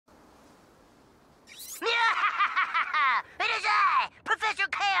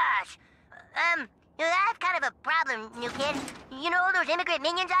those immigrant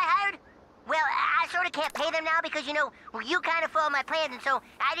minions I hired? Well, I sort of can't pay them now because, you know, you kind of followed my plans, and so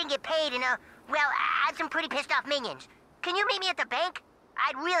I didn't get paid, and, well, I had some pretty pissed off minions. Can you meet me at the bank?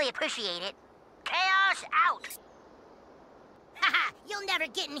 I'd really appreciate it. Chaos out! Haha, you'll never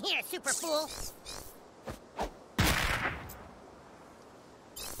get in here, super fool.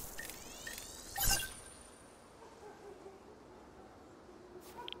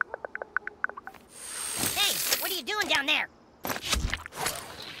 Hey, what are you doing down there? You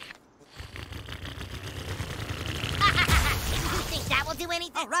think that will do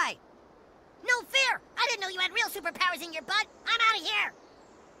anything? All right. No fear! I didn't know you had real superpowers in your butt. I'm out of here!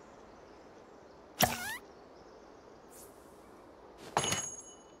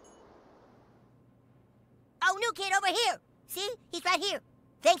 Oh, new kid over here! See? He's right here.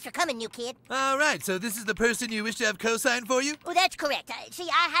 Thanks for coming, new kid. All right, so this is the person you wish to have co-sign for you? Oh, that's correct. See,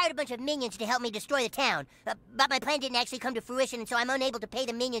 I hired a bunch of minions to help me destroy the town. But my plan didn't actually come to fruition, and so I'm unable to pay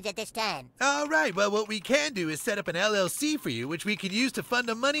the minions at this time. All right, well, what we can do is set up an LLC for you, which we can use to fund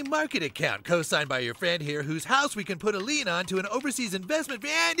a money market account co-signed by your friend here, whose house we can put a lien on to an overseas investment,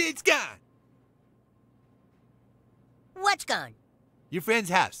 and it's gone. What's gone? Your friend's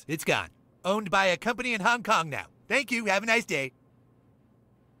house. It's gone. Owned by a company in Hong Kong now. Thank you. Have a nice day.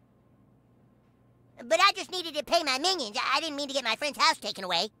 But I just needed to pay my minions. I didn't mean to get my friend's house taken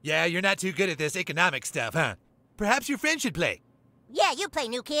away. Yeah, you're not too good at this economic stuff, huh? Perhaps your friend should play. Yeah, you play,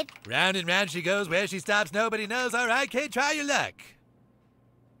 new kid. Round and round she goes. Where she stops, nobody knows. All right, kid, try your luck.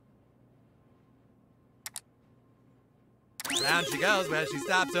 Round she goes. Where she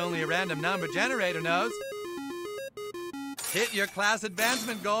stops, only a random number generator knows. Hit your class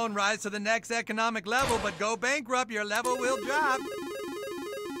advancement goal and rise to the next economic level, but go bankrupt, your level will drop.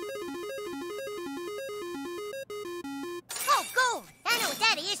 Oh, gold! I know what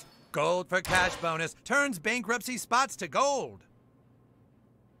that is. Gold for cash bonus turns bankruptcy spots to gold.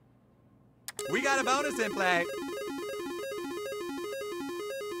 We got a bonus in play.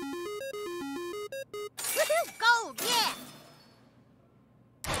 Woohoo! Gold, yeah!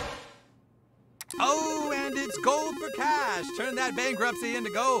 Oh, and it's gold for cash. Turn that bankruptcy into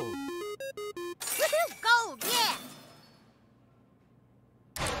gold. Woohoo! Gold, yeah!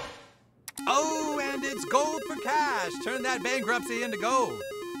 Oh, and it's gold for cash. Turn that bankruptcy into gold.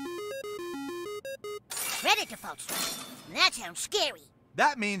 Credit default strike. That sounds scary.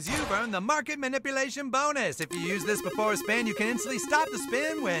 That means you've earned the market manipulation bonus. If you use this before a spin, you can instantly stop the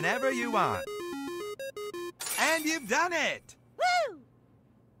spin whenever you want. And you've done it! Woo!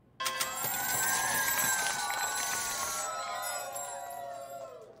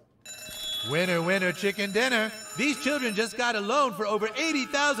 Winner, winner, chicken dinner. These children just got a loan for over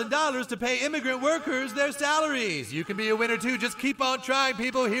 $80,000 to pay immigrant workers their salaries. You can be a winner too. Just keep on trying,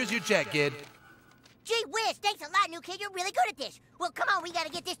 people. Here's your check, kid. Gee whiz, thanks a lot, new kid. You're really good at this. Well, come on, we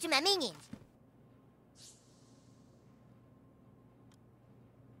gotta get this to my minions.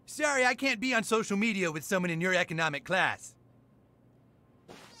 Sorry, I can't be on social media with someone in your economic class.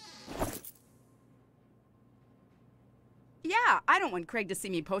 Yeah, I don't want Craig to see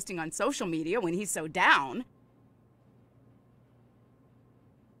me posting on social media when he's so down.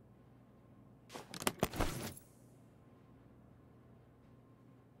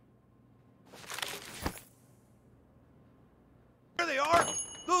 There they are!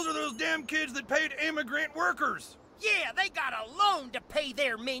 Those are those damn kids that paid immigrant workers! Yeah, they got a loan to pay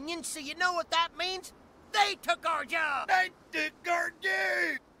their minions, so you know what that means? They took our job! They took our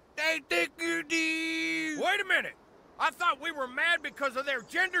dude! They took your dude! Wait a minute! I thought we were mad because of their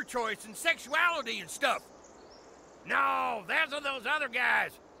gender choice and sexuality and stuff. No, those are those other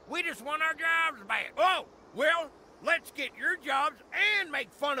guys. We just want our jobs back. Oh, well, let's get your jobs and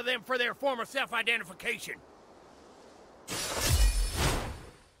make fun of them for their form of self-identification.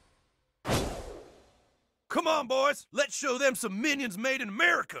 Come on, boys. Let's show them some minions made in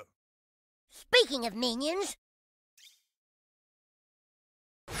America. Speaking of minions...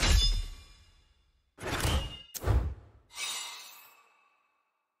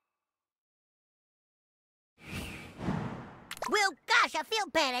 Well, gosh, I feel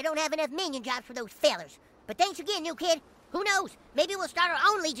bad I don't have enough minion jobs for those fellers. But thanks again, new kid. Who knows? Maybe we'll start our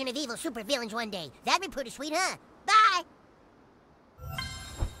own Legion of Evil supervillains one day. That'd be pretty sweet, huh? Bye!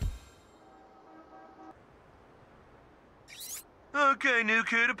 Okay, new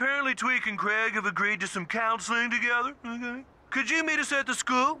kid. Apparently Tweak and Craig have agreed to some counseling together. Okay. Could you meet us at the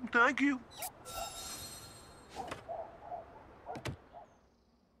school? Thank you.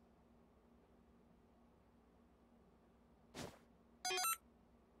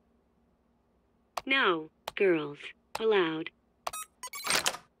 No girls allowed.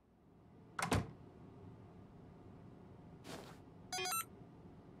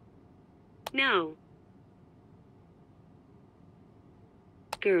 No.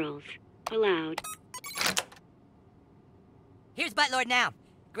 Girls allowed. Here's Buttlord now.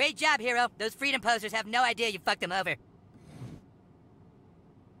 Great job, hero. Those freedom posers have no idea you fucked them over.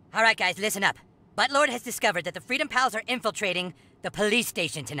 All right, guys, listen up. Buttlord has discovered that the Freedom Pals are infiltrating the police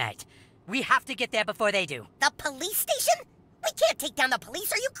station tonight. We have to get there before they do. The police station? We can't take down the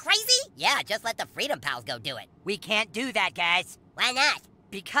police, are you crazy? Yeah, just let the Freedom Pals go do it. We can't do that, guys. Why not?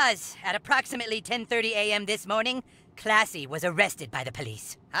 Because at approximately 10:30 a.m. this morning, Classy was arrested by the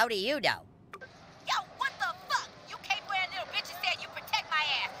police. How do you know? Yo, what the fuck? You cape-wearing little bitches said you protect my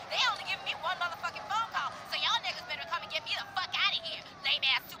ass. They only giving me one motherfucking phone call, so y'all niggas better come and get me the fuck out of here,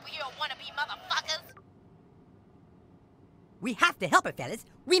 lame-ass superhero wannabe motherfuckers. We have to help her, fellas.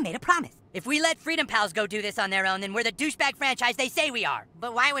 We made a promise. If we let Freedom Pals go do this on their own, then we're the douchebag franchise they say we are.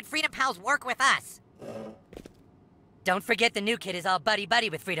 But why would Freedom Pals work with us? Don't forget the new kid is all buddy-buddy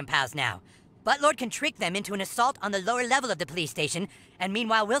with Freedom Pals now. Buttlord can trick them into an assault on the lower level of the police station, and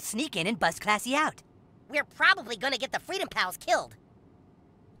meanwhile we'll sneak in and bust Classy out. We're probably gonna get the Freedom Pals killed.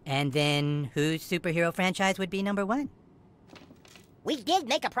 And then whose superhero franchise would be number one? We did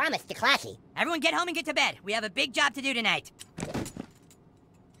make a promise to Classy. Everyone get home and get to bed. We have a big job to do tonight.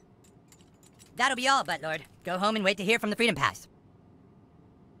 That'll be all, Buttlord. Go home and wait to hear from the Freedom Pals.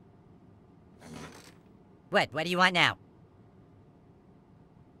 What do you want now?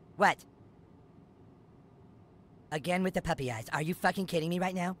 What? Again with the puppy eyes. Are you fucking kidding me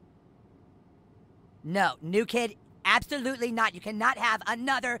right now? No, new kid, absolutely not. You cannot have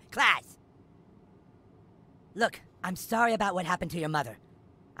another class. Look, I'm sorry about what happened to your mother.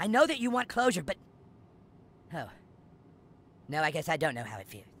 I know that you want closure, but... Oh. No, I guess I don't know how it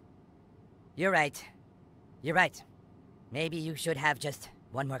feels. You're right. You're right. Maybe you should have just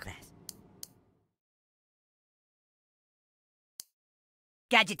one more class.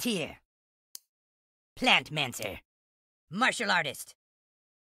 Gadgeteer. Plant mancer. Martial artist.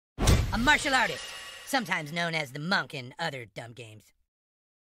 A martial artist, sometimes known as the monk in other dumb games.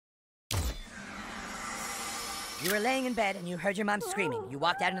 You were laying in bed and you heard your mom screaming. You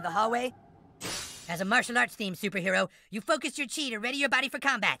walked out into the hallway. As a martial arts themed superhero, you focused your chi to ready your body for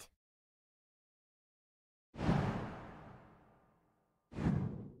combat.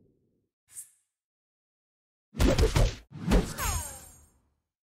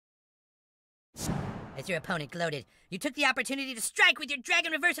 As your opponent gloated, you took the opportunity to strike with your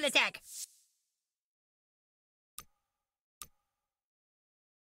dragon reversal attack.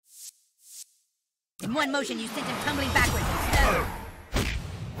 In one motion, you sent him tumbling backwards and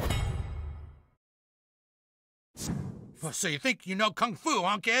slow. Well, so you think you know Kung Fu,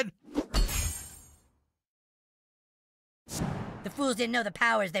 huh, kid? The fools didn't know the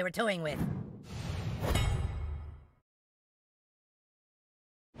powers they were toying with.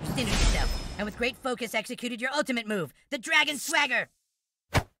 You centered yourself, and with great focus executed your ultimate move, the Dragon Swagger!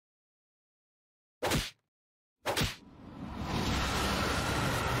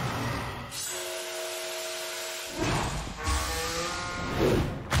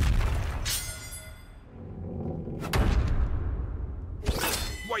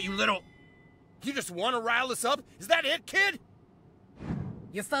 What, you little... You just want to rile us up? Is that it, kid?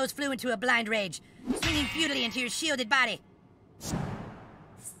 Your foes flew into a blind rage, swinging futilely into your shielded body.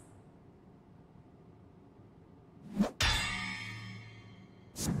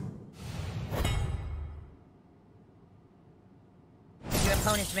 Your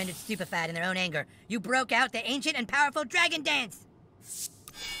opponents rendered stupefied in their own anger. You broke out the ancient and powerful Dragon Dance!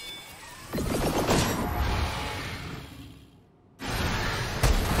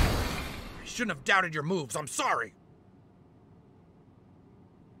 I shouldn't have doubted your moves. I'm sorry.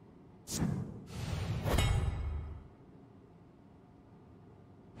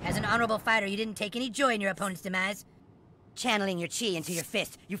 As an honorable fighter, you didn't take any joy in your opponent's demise. Channeling your chi into your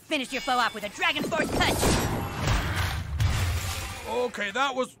fist, you finished your foe off with a Dragon Force touch! Okay,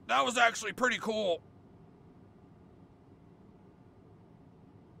 that was actually pretty cool.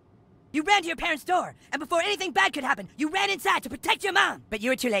 You ran to your parents' door, and before anything bad could happen, you ran inside to protect your mom! But you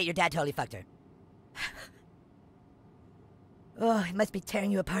were too late, your dad totally fucked her. Oh, it must be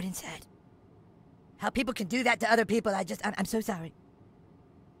tearing you apart inside. How people can do that to other people, I'm so sorry.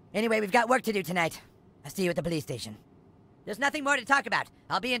 Anyway, we've got work to do tonight. I'll see you at the police station. There's nothing more to talk about.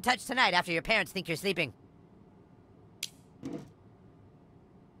 I'll be in touch tonight after your parents think you're sleeping.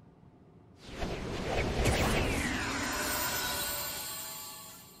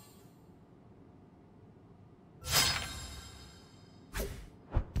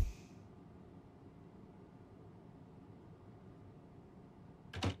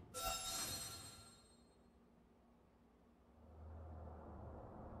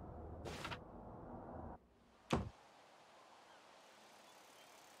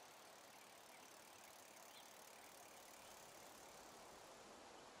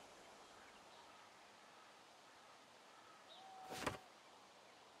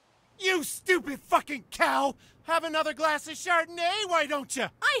 You stupid fucking cow! Have another glass of Chardonnay, why don't you?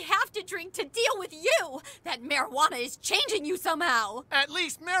 I have to drink to deal with you! That marijuana is changing you somehow! At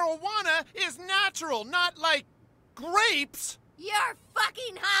least marijuana is natural, not like grapes. You're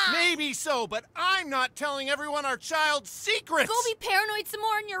fucking high! Maybe so, but I'm not telling everyone our child's secrets. Go be paranoid some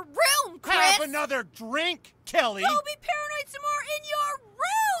more in your room, Chris! Have another drink, Kelly. Go be paranoid some more in your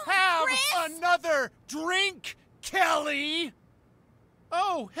room, Have Chris! another drink, Kelly.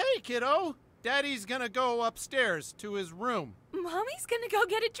 Oh, hey, kiddo. Daddy's gonna go upstairs to his room. Mommy's gonna go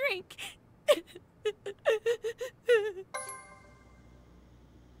get a drink.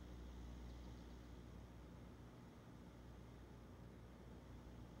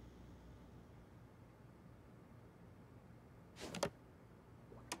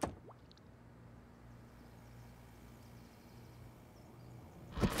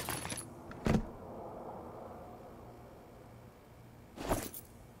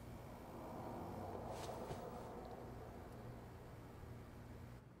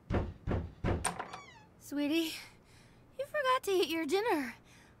 Sweetie, you forgot to eat your dinner.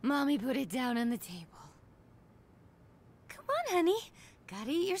 Mommy put it down on the table. Come on, honey.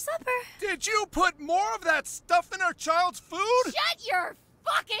 Gotta eat your supper. Did you put more of that stuff in our child's food? Shut your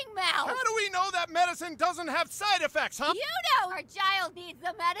fucking mouth! How do we know that medicine doesn't have side effects, huh? You know our child needs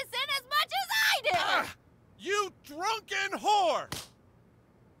the medicine as much as I do! Ah, you drunken whore!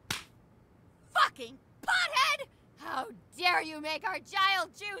 Fucking pothead! How dare you make our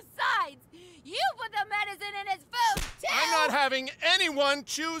child choose sides! You put the medicine in his food, too! I'm not having anyone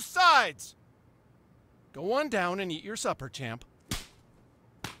choose sides! Go on down and eat your supper, champ.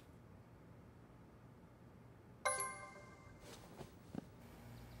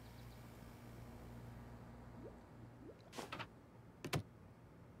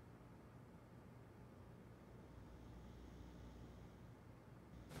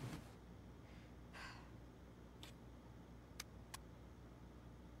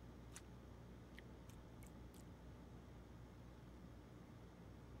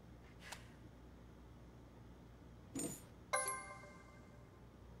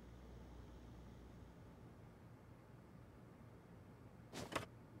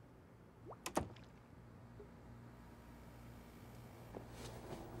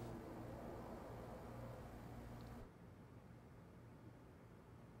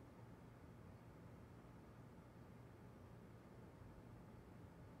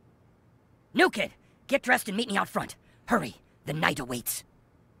 New kid, get dressed and meet me out front. Hurry, the night awaits.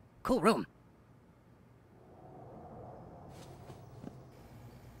 Cool room.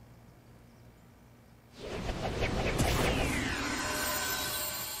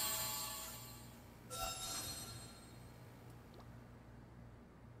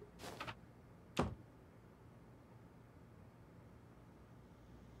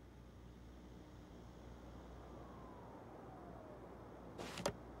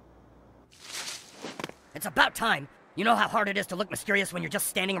 It's about time. You know how hard it is to look mysterious when you're just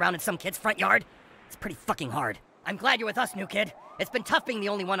standing around in some kid's front yard? It's pretty fucking hard. I'm glad you're with us, new kid. It's been tough being the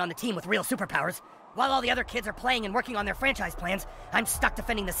only one on the team with real superpowers. While all the other kids are playing and working on their franchise plans, I'm stuck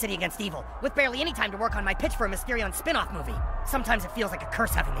defending the city against evil, with barely any time to work on my pitch for a Mysterion spin-off movie. Sometimes it feels like a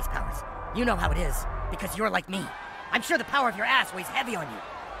curse having these powers. You know how it is, because you're like me. I'm sure the power of your ass weighs heavy on you.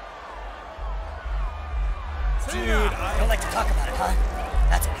 Dude, I don't like to talk about it, huh?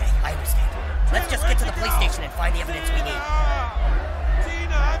 That's okay, I understand. Let's just get to the police station and find the evidence we need.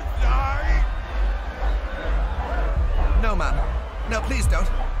 Tina, I'm sorry. No, Mom. No, please don't.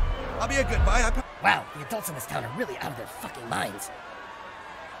 I'll be a good boy. Wow, the adults in this town are really out of their fucking minds.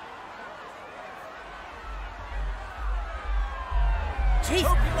 Jeez!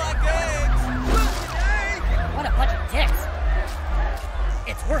 Hope you like eggs! What a bunch of dicks!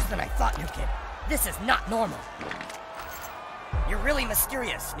 It's worse than I thought, new kid. This is not normal. You're really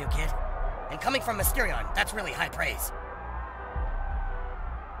mysterious, new kid. And coming from Mysterion, that's really high praise.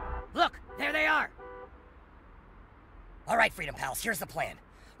 Look, there they are! Alright, Freedom Pals, here's the plan.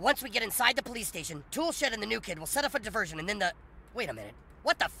 Once we get inside the police station, Toolshed and the new kid will set up a diversion and then the... Wait a minute.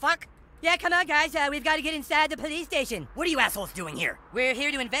 What the fuck? Yeah, come on, guys. We've got to get inside the police station. What are you assholes doing here? We're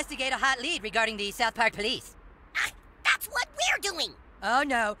here to investigate a hot lead regarding the South Park police. That's what we're doing. Oh,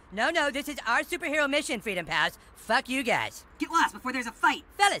 no. No, this is our superhero mission, Freedom Pals. Fuck you guys. Get lost before there's a fight.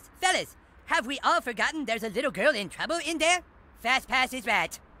 Fellas, have we all forgotten there's a little girl in trouble in there? Fast Pass is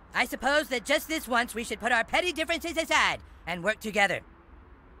right. I suppose that just this once we should put our petty differences aside and work together.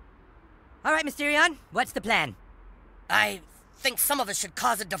 All right, Mysterion, what's the plan? I think some of us should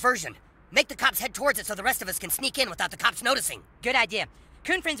cause a diversion. Make the cops head towards it so the rest of us can sneak in without the cops noticing. Good idea.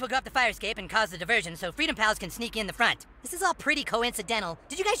 Coon Friends will go up the fire escape and cause the diversion so Freedom Pals can sneak in the front. This is all pretty coincidental.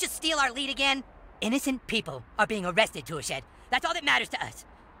 Did you guys just steal our lead again? Innocent people are being arrested, Toolshed. That's all that matters to us.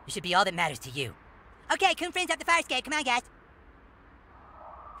 It should be all that matters to you. Okay, Coon Friends up the fire escape. Come on, guys.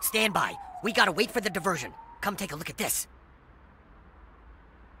 Stand by. We gotta wait for the diversion. Come take a look at this.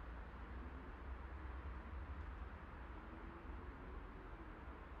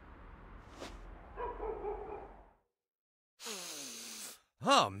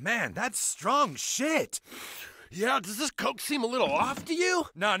 Oh, man, that's strong shit. Yeah, does this coke seem a little off to you?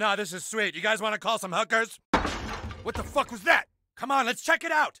 No, this is sweet. You guys want to call some hookers? What the fuck was that? Come on, let's check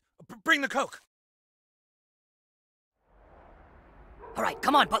it out. Bring the coke. All right,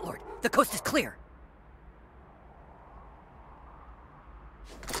 come on, Buttlord. The coast is clear.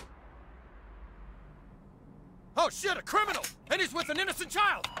 Oh shit, a criminal! And he's with an innocent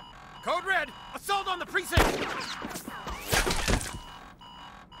child! Code red, assault on the precinct!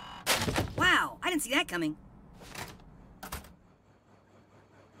 Wow, I didn't see that coming.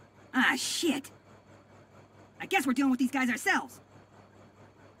 Ah, shit. I guess we're dealing with these guys ourselves.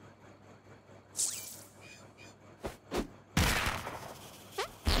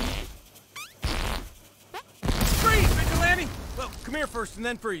 Freeze, Vigilante! Well, come here first and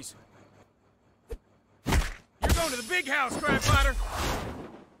then freeze. You're going to the big house, Crime Fighter!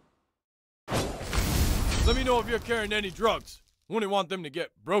 Let me know if you're carrying any drugs. Wouldn't want them to get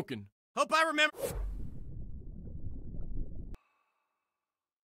broken. Hope I remember.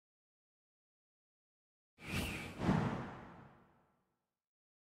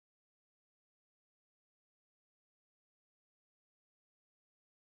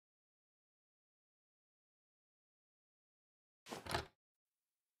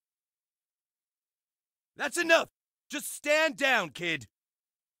 That's enough. Just stand down, kid.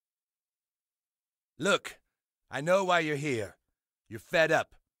 Look, I know why you're here. You're fed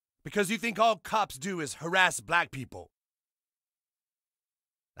up. Because you think all cops do is harass black people.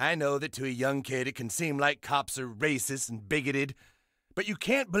 I know that to a young kid it can seem like cops are racist and bigoted, but you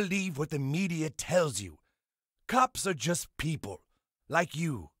can't believe what the media tells you. Cops are just people, like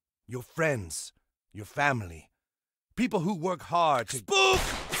you, your friends, your family. People who work hard to— Spook!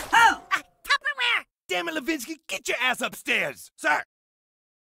 Oh! Tupperware! Damn it, Levinsky, get your ass upstairs! Sir!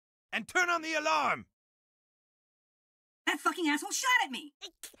 And turn on the alarm! That fucking asshole shot at me!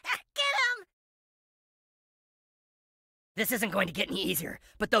 Get him! This isn't going to get any easier,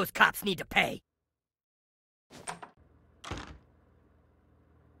 but those cops need to pay.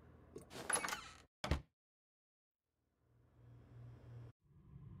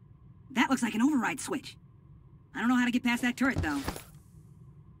 That looks like an override switch. I don't know how to get past that turret, though.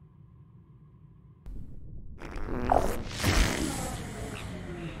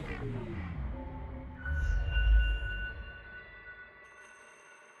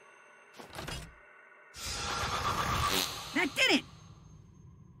 That did it!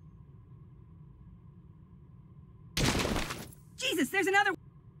 Jesus, there's another...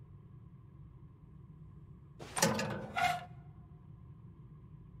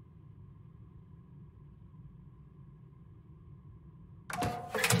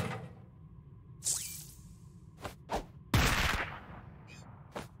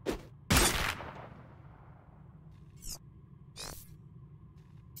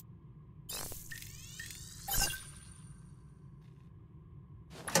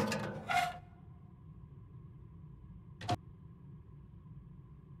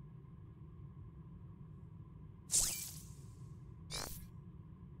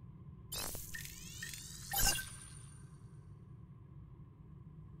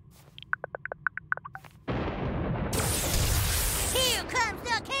 Here comes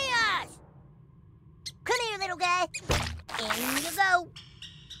the chaos! Come here, little guy. In you go.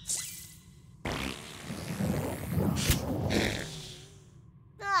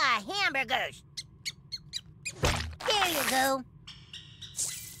 Ah, hamburgers. There you go.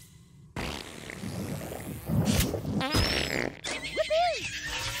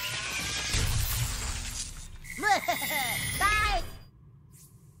 Whoopee! Bye!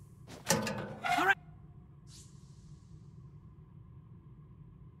 All right.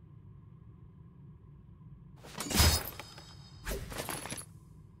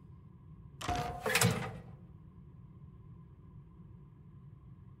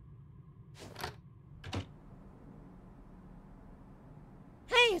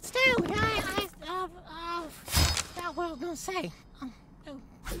 Hey, it's Stanley. What I was gonna say. Oh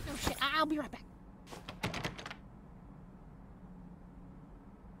shit. I'll be right back.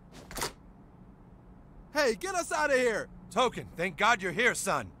 Hey, get us out of here! Token, thank God you're here,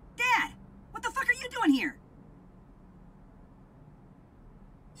 son. Dad! What the fuck are you doing here?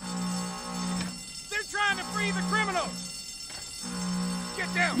 Free the criminals!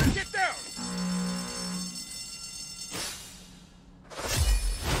 Get down! Get down!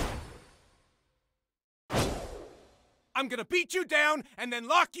 I'm gonna beat you down and then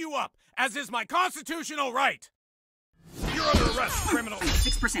lock you up, as is my constitutional right! You're under arrest, criminal!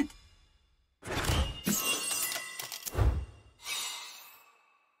 6%.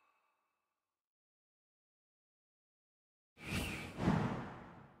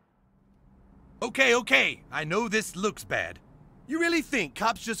 Okay, I know this looks bad. You really think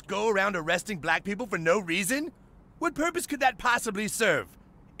cops just go around arresting black people for no reason? What purpose could that possibly serve?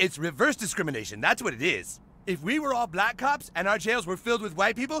 It's reverse discrimination, that's what it is. If we were all black cops and our jails were filled with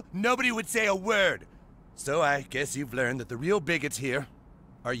white people, nobody would say a word. So I guess you've learned that the real bigots here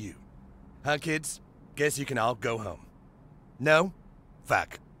are you. Huh, kids? Guess you can all go home. No?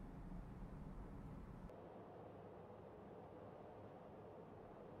 Fuck.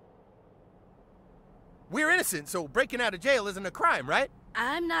 We're innocent, so breaking out of jail isn't a crime, right?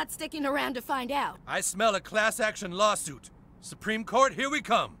 I'm not sticking around to find out. I smell a class action lawsuit. Supreme Court, here we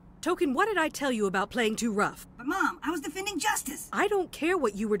come. Token, what did I tell you about playing too rough? But Mom, I was defending justice. I don't care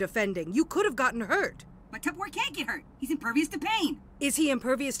what you were defending. You could have gotten hurt. But Tupperware can't get hurt. He's impervious to pain. Is he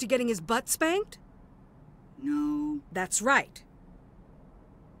impervious to getting his butt spanked? No. That's right.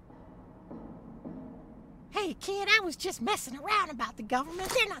 Hey, kid, I was just messing around about the government.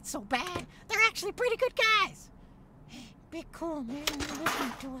 They're not so bad. They're actually pretty good guys. Be cool, man. They're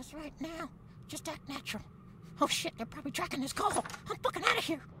listening to us right now. Just act natural. Oh, shit, they're probably tracking this call. I'm fucking out of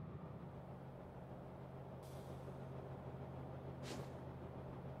here.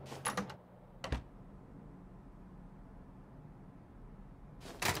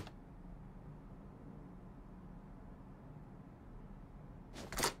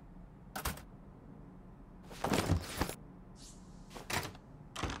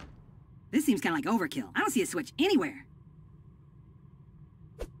 This seems kind of like overkill. I don't see a switch anywhere.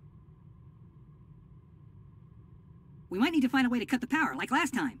 We might need to find a way to cut the power, like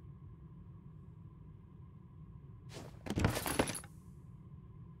last time.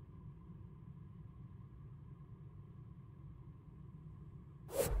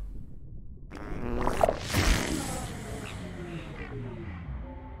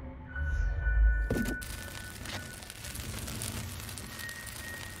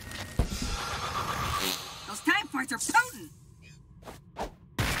 Those time farts are potent!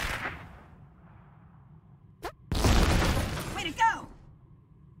 Way to go!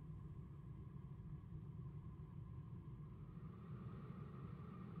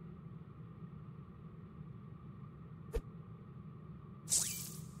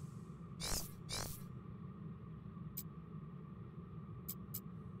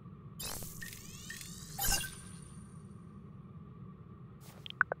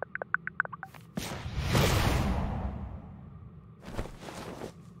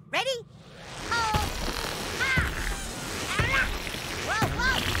 Ready? Oh! Ah! Ah! Whoa,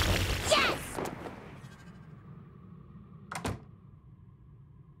 whoa! Yes!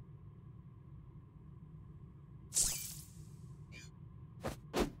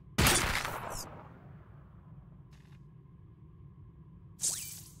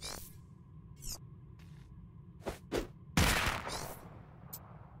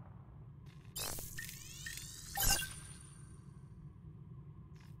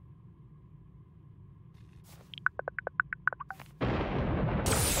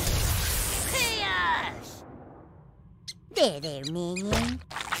 Chaos! There, minion.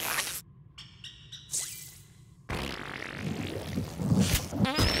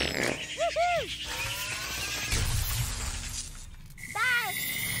 Woohoo! Bye!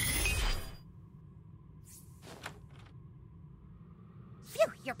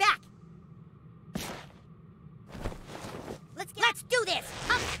 Phew, you're back! Let's do this!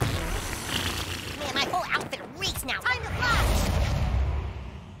 Up. Man, my whole outfit reeks now. Time to fly!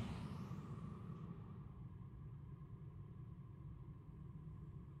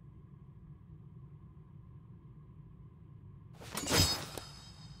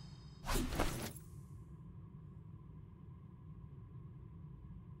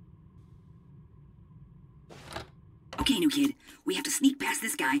 Okay, new kid. We have to sneak past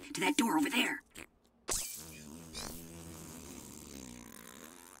this guy to that door over there.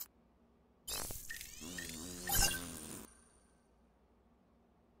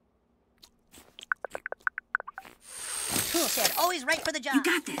 Cool, said always right for the job. You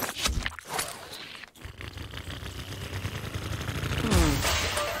got this.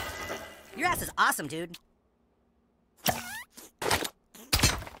 Your ass is awesome, dude.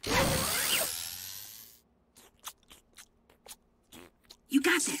 You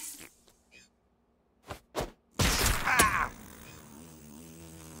got this.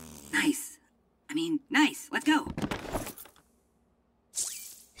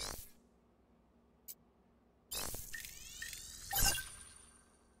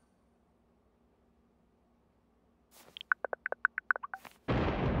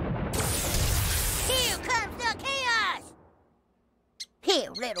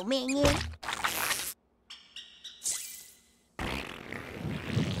 little minion.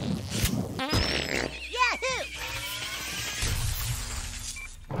 Yahoo!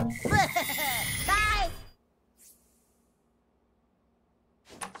 Bye!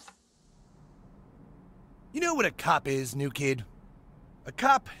 You know what a cop is, new kid? A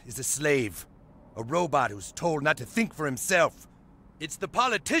cop is a slave. A robot who's told not to think for himself. It's the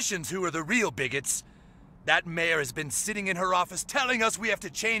politicians who are the real bigots. That mayor has been sitting in her office telling us we have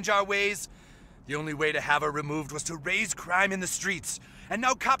to change our ways. The only way to have her removed was to raise crime in the streets. And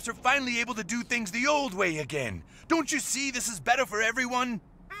now cops are finally able to do things the old way again. Don't you see this is better for everyone?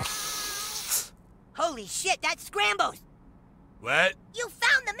 Holy shit, that's Scrambles! What? You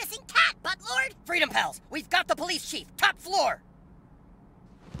found the missing cat, Buttlord! Freedom Pals, we've got the police chief, top floor!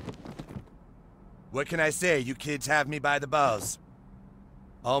 What can I say? You kids have me by the balls.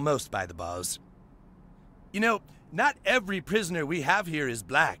 Almost by the balls. You know, not every prisoner we have here is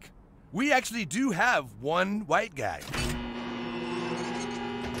black. We actually do have one white guy.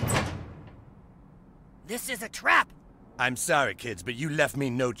 This is a trap! I'm sorry, kids, but you left me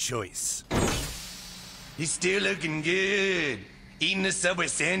no choice. He's still looking good, eating the Subway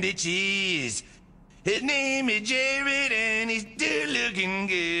sandwiches. His name is Jared, and he's still looking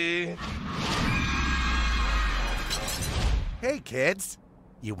good. Hey, kids.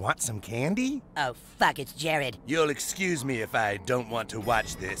 You want some candy? Oh, fuck, it's Jared. You'll excuse me if I don't want to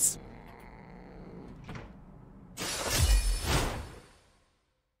watch this.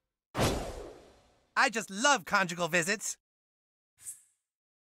 I just love conjugal visits.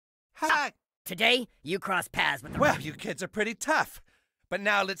 Ha! Today, you cross paths with the... Well, you kids are pretty tough. But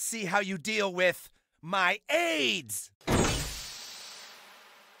now let's see how you deal with my AIDS!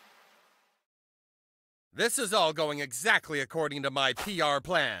 This is all going exactly according to my PR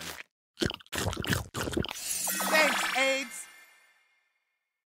plan. Thanks, AIDS!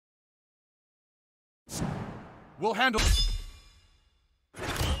 We'll handle...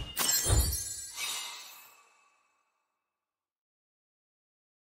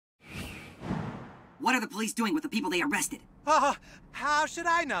 What are the police doing with the people they arrested? Oh, how should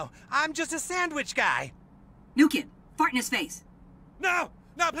I know? I'm just a sandwich guy. New kid, fart in his face. No!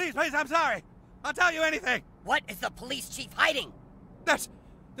 No, please, I'm sorry. I'll tell you anything. What is the police chief hiding? There's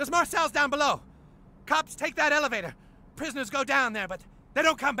more cells down below. Cops take that elevator. Prisoners go down there, but they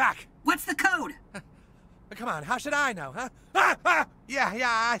don't come back. What's the code? Come on, how should I know, huh? Yeah,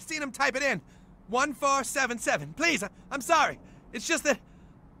 I seen him type it in. 1477. Please, I'm sorry. It's just that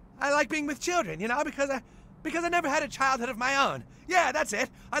I like being with children, you know, because I never had a childhood of my own. Yeah, that's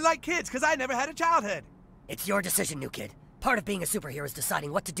it. I like kids because I never had a childhood. It's your decision, new kid. Part of being a superhero is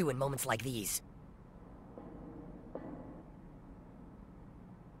deciding what to do in moments like these.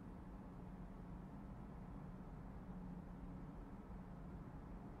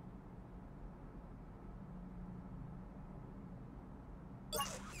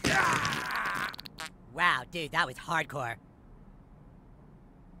 Wow, dude, that was hardcore.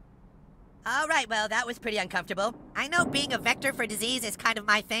 All right, well, that was pretty uncomfortable. I know being a vector for disease is kind of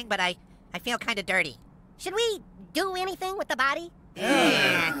my thing, but I feel kind of dirty. Should we do anything with the body?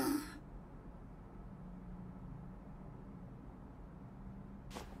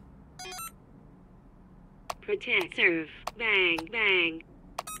 Protect, serve, bang, bang.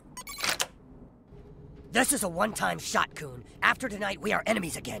 This is a one-time shot, Coon. After tonight, we are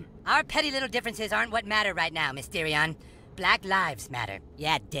enemies again. Our petty little differences aren't what matter right now, Mysterion. Black lives matter.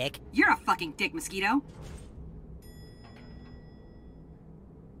 Yeah, dick. You're a fucking dick, Mosquito.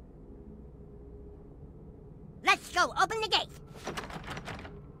 Let's go. Open the gate.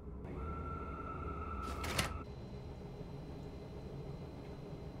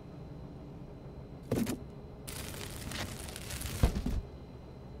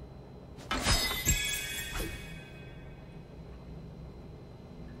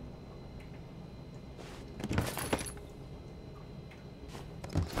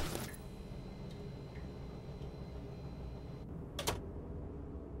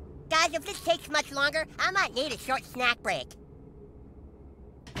 Guys, if this takes much longer, I might need a short snack break.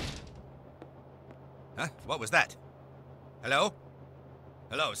 Huh? What was that? Hello?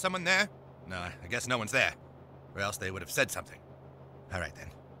 Hello, someone there? No, I guess no one's there. Or else they would have said something. All right, then.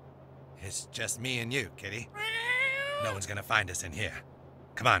 It's just me and you, kitty. No one's gonna find us in here.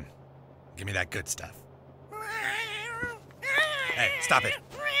 Come on. Give me that good stuff. Hey, stop it.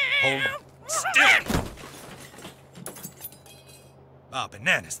 Hold still! Oh,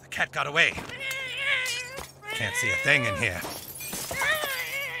 bananas. The cat got away. Can't see a thing in here.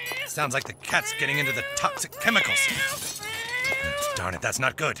 Sounds like the cat's getting into the toxic chemicals. Darn it, that's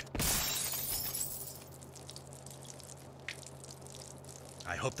not good.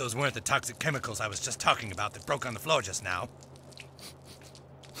 I hope those weren't the toxic chemicals I was just talking about that broke on the floor just now.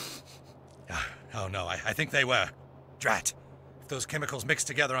 Oh no, I think they were. Drat. If those chemicals mix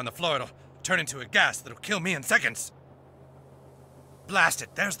together on the floor, it'll turn into a gas that'll kill me in seconds. Blast it,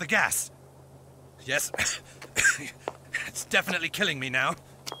 there's the gas. Yes, it's definitely killing me now.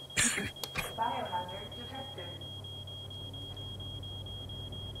 Biohazard detected.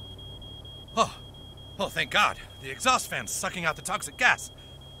 Oh, thank God. The exhaust fan's sucking out the toxic gas.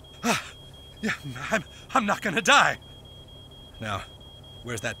 Yeah, I'm not gonna die. Now,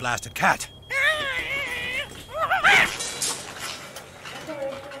 where's that blasted cat?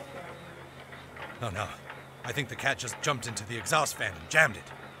 Oh no, I think the cat just jumped into the exhaust fan and jammed it.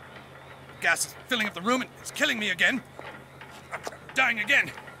 Gas is filling up the room and it's killing me again. I'm dying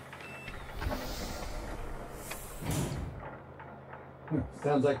again.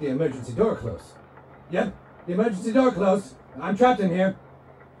 Sounds like the emergency door closed. Yep, the emergency door closed. I'm trapped in here.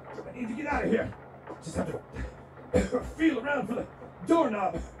 I need to get out of here. Just have to feel around for the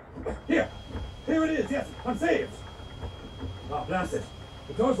doorknob. Here it is. Yes, I'm saved. Oh, blast it.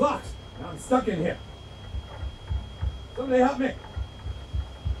 The door's locked. Now I'm stuck in here. Somebody help me.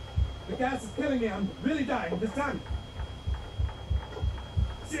 The gas is killing me. I'm really dying this time.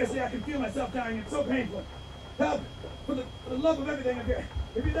 Seriously, I can feel myself dying. It's so painful. Help! For the love of everything, if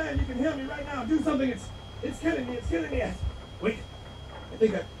you're there and you can hear me right now, do something. It's killing me. It's killing me. Wait. I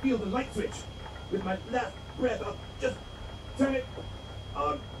think I feel the light switch. With my last breath, I'll just turn it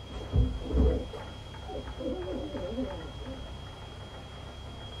on.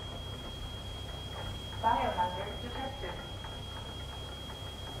 Biohazard detected.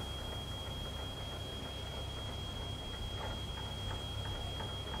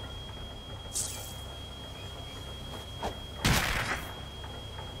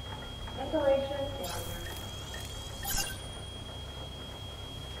 Ventilation failure.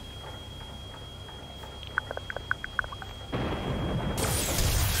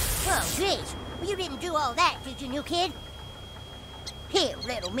 Oh, great. Well, you didn't do all that, did you, new kid? Here,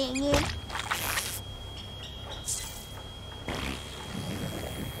 little minion.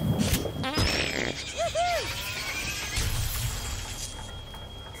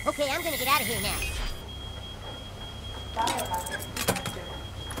 Okay, I'm gonna get out of here now. Biohazard detected.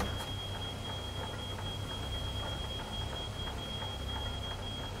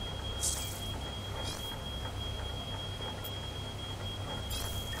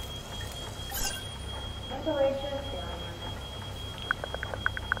 Ventilation failure.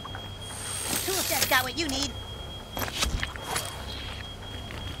 Tool set's got what you need.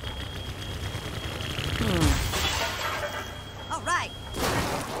 All right.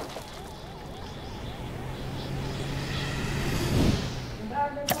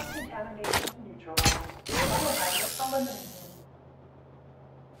 Environmental contamination neutralized. Biohazard eliminated.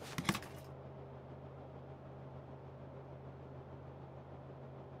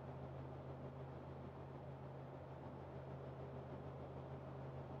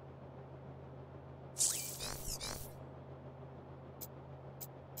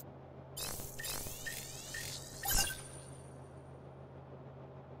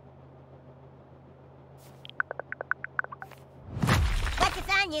 What's your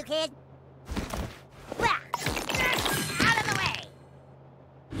sign, you kid? Wah! Out of the way!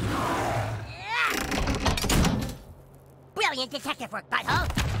 Brilliant detective work, butthole!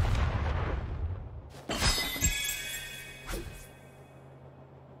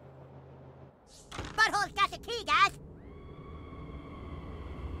 Butthole's got the key, guys!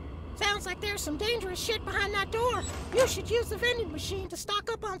 Sounds like there's some dangerous shit behind that door. You should use the vending machine to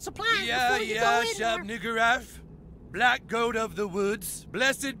stock up on supplies before you go Shub anywhere. Niggurath. Black goat of the woods,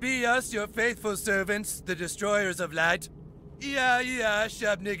 blessed be us, your faithful servants, the destroyers of light.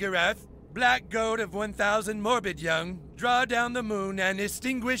 Shub Niggurath. Black goat of 1,000 morbid young, draw down the moon and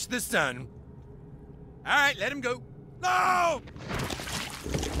extinguish the sun. All right, let him go. No!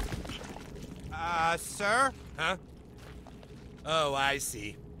 Sir? Huh? Oh, I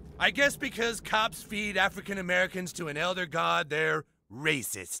see. I guess because cops feed African Americans to an elder god, they're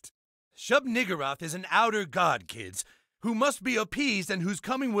racist. Shub Niggurath is an outer god, kids, who must be appeased and whose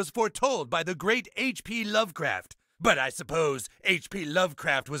coming was foretold by the great H.P. Lovecraft. But I suppose H.P.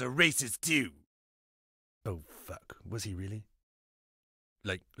 Lovecraft was a racist too. Oh, fuck. Was he really?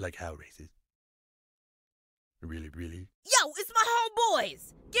 Like how racist? Really? Yo, it's my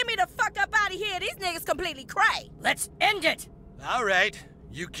homeboys. Get me the fuck up out of here. These niggas completely cray. Let's end it! All right.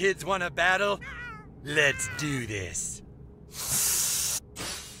 You kids want a battle? Let's do this.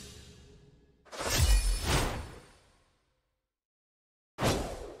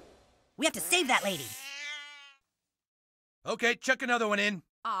 We have to save that lady. Okay, chuck another one in.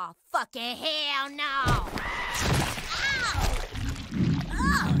 Aw, fucking hell no! Ow!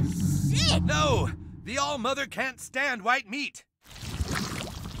 Oh, shit! No! The All-Mother can't stand white meat.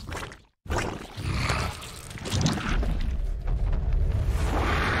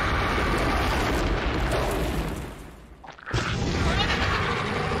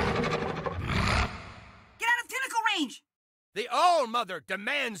 Range. The All-Mother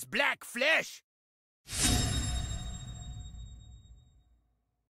demands black flesh.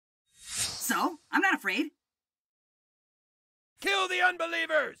 So, I'm not afraid. Kill the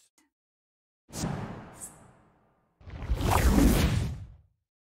unbelievers!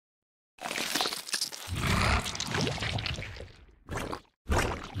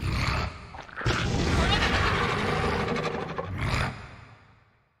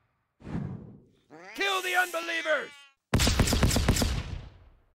 Kill the unbelievers!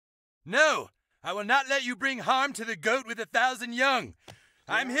 No! I will not let you bring harm to the goat with 1,000 young.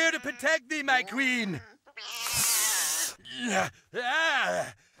 I'm here to protect thee, my queen.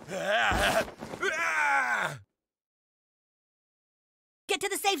 Get to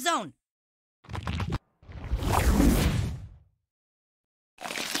the safe zone!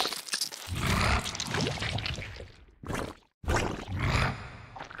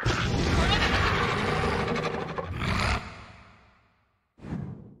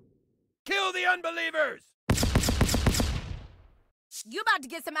 Kill the unbelievers! You about to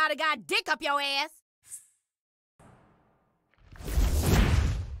get some out of God dick up your ass.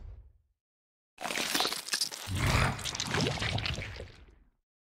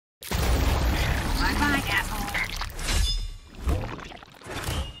 Bye-bye, asshole.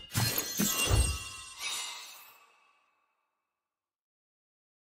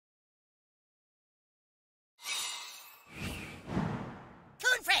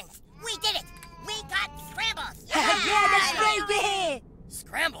 Coon friends, we did it! We got scrambles! Yeah, that's right, yeah!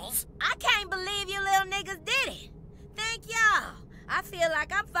 Scrambles? I can't believe you little niggas did it. Thank y'all. I feel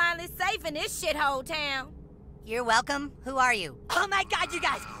like I'm finally safe in this shithole town. You're welcome. Who are you? Oh my god, you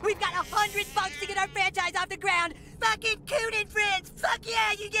guys! We've got $100 to get our franchise off the ground! Fucking Coon and Friends! Fuck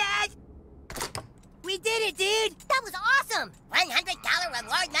yeah, you guys! We did it, dude! That was awesome! $100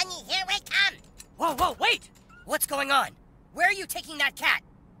 reward money, here we come! Whoa, whoa, wait! What's going on? Where are you taking that cat?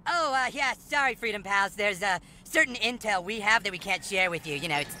 Oh, yeah, sorry, Freedom Pals. There's, certain intel we have that we can't share with you. You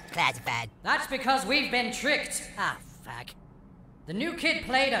know, it's classified. That's because we've been tricked. Ah, fuck. The new kid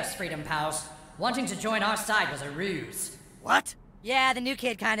played us, Freedom Pals. Wanting to join our side was a ruse. What? Yeah, the new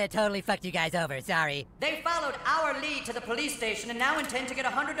kid kinda totally fucked you guys over, sorry. They followed our lead to the police station and now intend to get a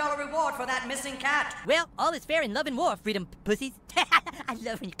 $100 reward for that missing cat. Well, all is fair in love and war, Freedom Pussies. I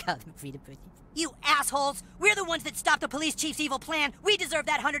love when you call them Freedom Pussies. You assholes! We're the ones that stopped the police chief's evil plan. We deserve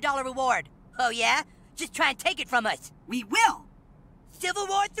that $100 reward. Oh, yeah? Just try and take it from us. We will! Civil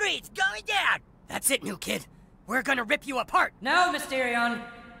War 3, it's going down! That's it, new kid. We're gonna rip you apart. No, Mysterion.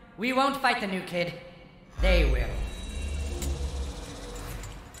 We won't fight the new kid. They will.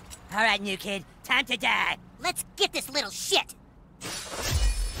 All right, new kid, time to die. Let's get this little shit!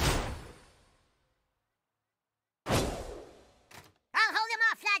 I'll hold him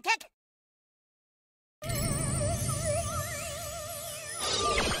off, Sidekick!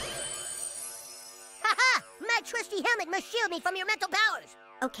 Haha! My trusty helmet must shield me from your mental powers!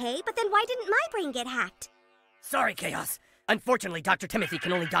 Okay, but then why didn't my brain get hacked? Sorry, Chaos. Unfortunately, Dr. Timothy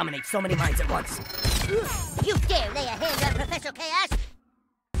can only dominate so many minds at once. You dare lay a hand on Professor Chaos?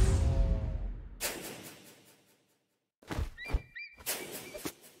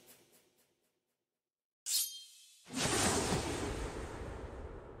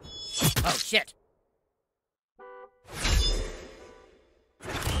 Oh, shit.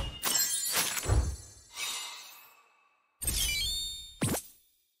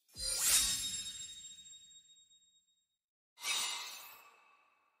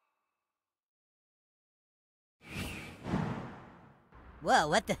 Whoa,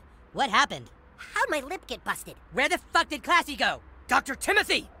 what happened? How'd my lip get busted? Where the fuck did Classy go? Dr.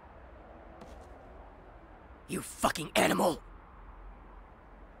 Timothy! You fucking animal!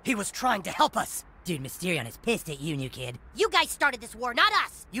 He was trying to help us! Dude, Mysterion is pissed at you, new kid. You guys started this war, not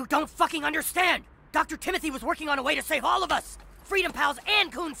us! You don't fucking understand! Dr. Timothy was working on a way to save all of us! Freedom Pals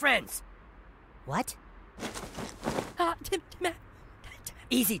and Coon Friends! What?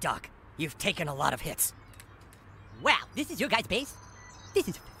 Easy, Doc. You've taken a lot of hits. Wow, this is your guys' base? This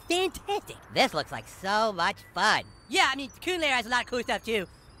is fantastic. This looks like so much fun. Yeah, I mean, Coon Lair has a lot of cool stuff too.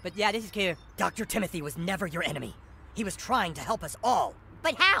 But yeah, this is cool. Dr. Timothy was never your enemy. He was trying to help us all.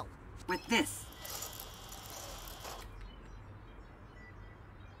 But how? With this.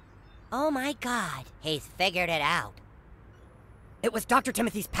 Oh my god, he's figured it out. It was Dr.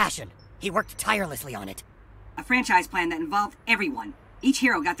 Timothy's passion. He worked tirelessly on it. A franchise plan that involved everyone. Each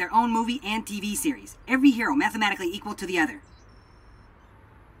hero got their own movie and TV series. Every hero mathematically equal to the other.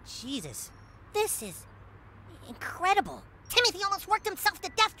 Jesus, this is incredible. Timothy almost worked himself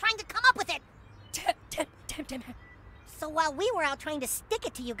to death trying to come up with it. So while we were out trying to stick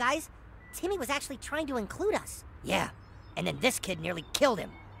it to you guys, Timmy was actually trying to include us. Yeah, and then this kid nearly killed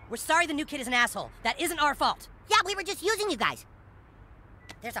him. We're sorry the new kid is an asshole. That isn't our fault. Yeah, we were just using you guys.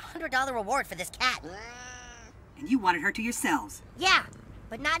 There's a $100 reward for this cat. And you wanted her to yourselves. Yeah,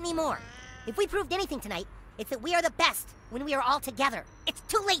 but not anymore. If we proved anything tonight, it's that we are the best when we are all together. It's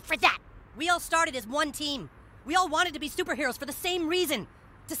too late for that. We all started as one team. We all wanted to be superheroes for the same reason.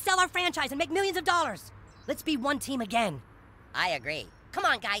 To sell our franchise and make millions of dollars. Let's be one team again. I agree. Come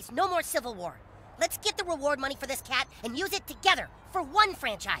on, guys, no more Civil War. Let's get the reward money for this cat and use it together for one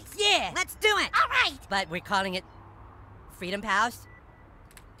franchise. Yeah! Let's do it! All right! But we're calling it Freedom Pals?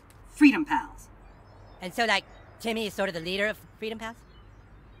 Freedom Pals. And so, like, Timmy is sort of the leader of Freedom Pals?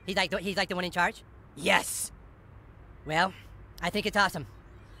 He's like the one in charge? Yes! Well, I think it's awesome.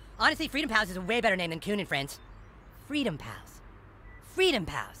 Honestly, Freedom Pals is a way better name than Coon and Friends. Freedom Pals. Freedom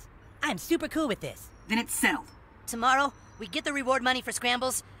Pals. I'm super cool with this. Then it's settled. Tomorrow, we get the reward money for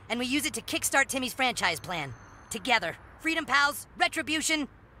scrambles, and we use it to kickstart Timmy's franchise plan. Together. Freedom Pals, Retribution,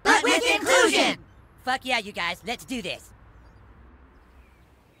 but with inclusion! Fuck yeah, you guys. Let's do this.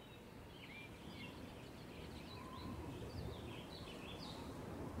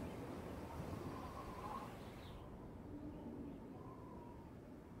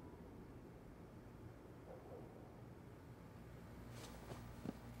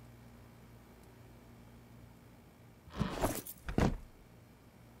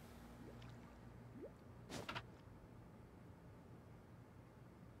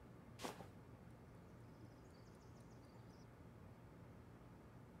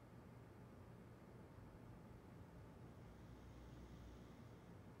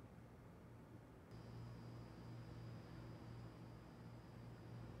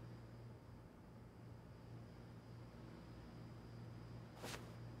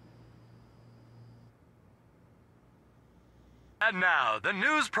 And now, the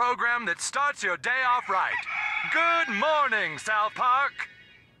news program that starts your day off right. Good morning, South Park!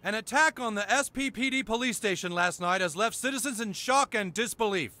 An attack on the SPPD police station last night has left citizens in shock and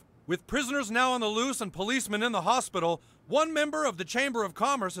disbelief. With prisoners now on the loose and policemen in the hospital, one member of the Chamber of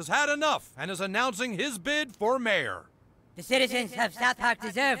Commerce has had enough and is announcing his bid for mayor. The citizens of South Park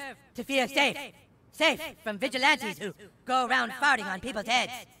deserve to feel safe. Safe from vigilantes who go around farting on people's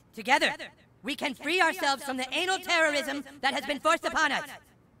heads. Together, we can free ourselves from the anal terrorism that has been forced upon us.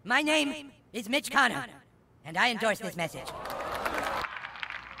 My name is Mitch Connor, and I endorse this message.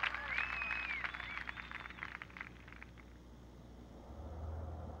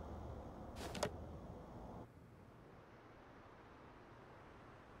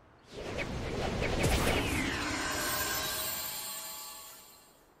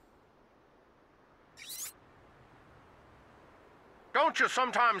 Don't you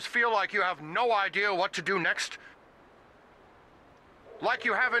sometimes feel like you have no idea what to do next? Like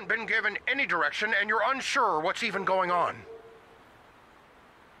you haven't been given any direction and you're unsure what's even going on?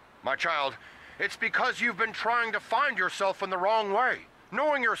 My child, it's because you've been trying to find yourself in the wrong way.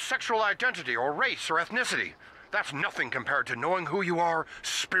 Knowing your sexual identity or race or ethnicity, that's nothing compared to knowing who you are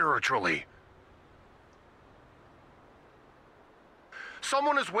spiritually.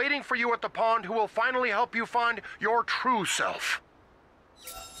 Someone is waiting for you at the pond who will finally help you find your true self.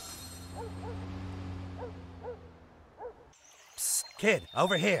 Psst, kid,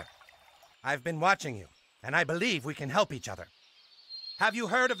 over here. I've been watching you, and I believe we can help each other. Have you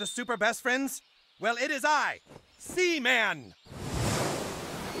heard of the Super Best Friends? Well, it is I, Seaman!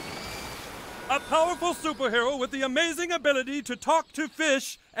 A powerful superhero with the amazing ability to talk to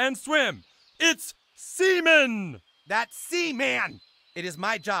fish and swim. It's Seaman! That's Seaman! It is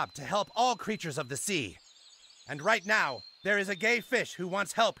my job to help all creatures of the sea. And right now, there is a gay fish who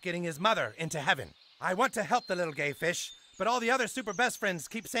wants help getting his mother into heaven. I want to help the little gay fish, but all the other Super Best Friends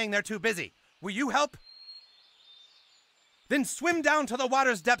keep saying they're too busy. Will you help? Then swim down to the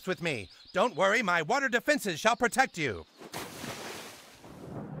water's depths with me. Don't worry, my water defenses shall protect you.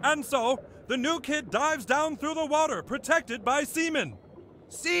 And so, the new kid dives down through the water, protected by Seaman.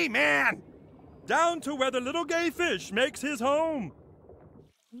 Seaman! Down to where the little gay fish makes his home.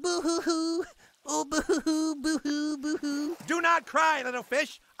 Boo-hoo-hoo! Oh, boo-hoo-hoo, boo-hoo, boo-hoo. Do not cry, little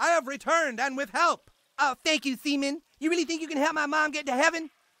fish. I have returned and with help. Oh, thank you, Seaman. You really think you can help my mom get to heaven?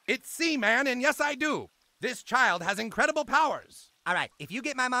 It's Seaman, and yes, I do. This child has incredible powers. All right, if you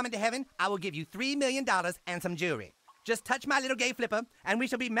get my mom into heaven, I will give you $3 million and some jewelry. Just touch my little gay flipper, and we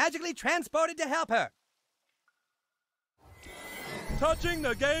shall be magically transported to help her. Touching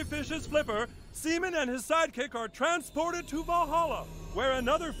the gay fish's flipper, Seaman and his sidekick are transported to Valhalla, where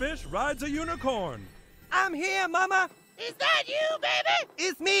another fish rides a unicorn. I'm here, Mama. Is that you, baby?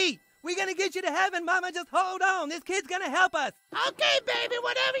 It's me. We're gonna get you to heaven, Mama. Just hold on. This kid's gonna help us. Okay, baby,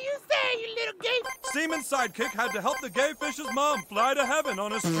 whatever you say, you little gay... Seaman's sidekick had to help the gay fish's mom fly to heaven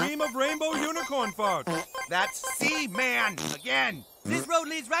on a stream of rainbow unicorn farts. That's Seaman again. This road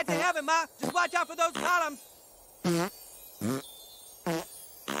leads right to heaven, Ma. Just watch out for those columns.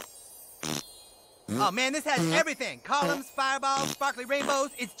 Oh, man, this has everything. Columns, fireballs, sparkly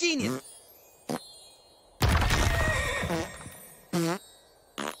rainbows. It's genius.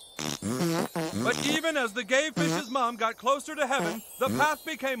 But even as the gay fish's mom got closer to heaven, the path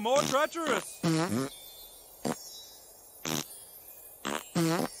became more treacherous.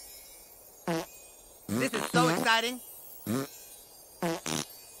 This is so exciting.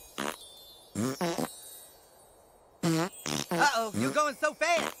 Uh-oh, you're going so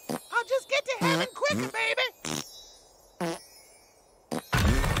fast. I'll just get to heaven quicker, baby.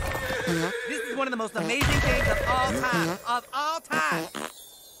 This is one of the most amazing things of all time. Of all time.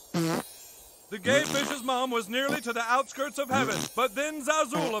 The gay fish's mom was nearly to the outskirts of heaven, but then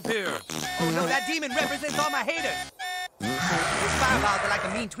Zazul appeared. Oh no, that demon represents all my haters. Those fireballs are like the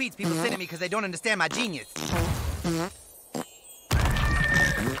mean tweets people send to me because they don't understand my genius.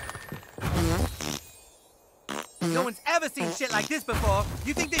 No one's ever seen shit like this before.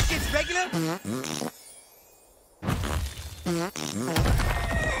 You think this shit's regular?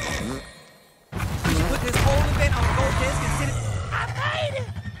 Put this whole event on a gold disc and send it... I made it!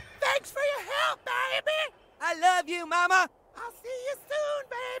 Thanks for your help, baby! I love you, Mama! I'll see you soon,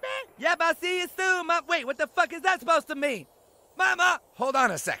 baby! Yep, I'll see you soon, Mom. Wait, what the fuck is that supposed to mean? Mama! Hold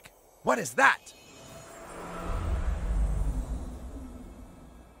on a sec. What is that?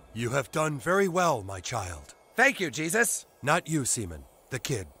 You have done very well, my child. Thank you, Jesus. Not you, Seaman. The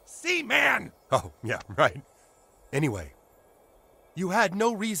kid. Seaman! Oh, yeah, right. Anyway, you had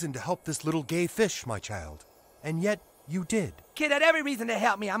no reason to help this little gay fish, my child. And yet, you did. Kid had every reason to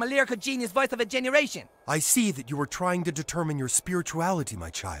help me. I'm a lyrical genius, voice of a generation. I see that you were trying to determine your spirituality, my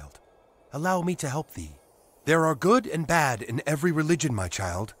child. Allow me to help thee. There are good and bad in every religion, my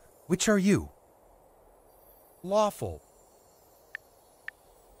child. Which are you? Lawful.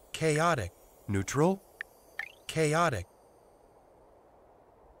 Chaotic. Neutral. Chaotic.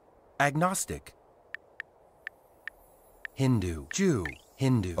 Agnostic. Hindu. Jew.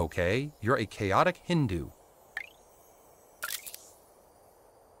 Hindu. Okay, you're a chaotic Hindu.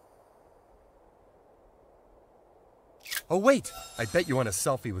 Oh, wait! I bet you want a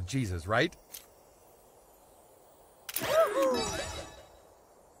selfie with Jesus, right?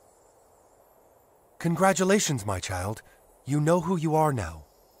 Congratulations, my child. You know who you are now.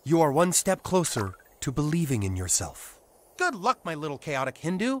 You are one step closer to believing in yourself. Good luck, my little chaotic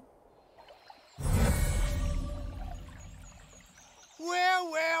Hindu.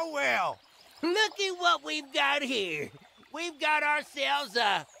 Well. Look at what we've got here. We've got ourselves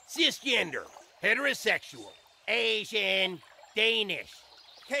a cisgender, heterosexual, Asian, Danish,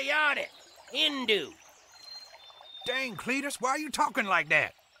 chaotic, Hindu. Dang, Cletus, why are you talking like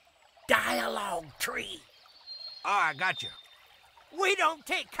that? Dialogue tree. Oh, I got you. We don't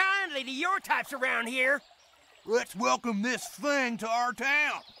take kindly to your types around here. Let's welcome this thing to our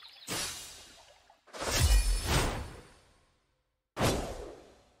town.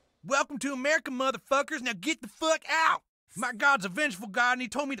 Welcome to America, motherfuckers. Now get the fuck out. My God's a vengeful God, and he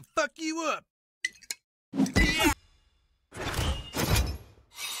told me to fuck you up. Yeah.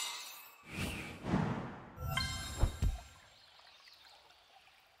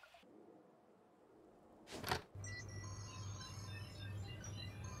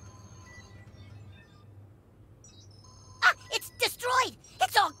 It's destroyed!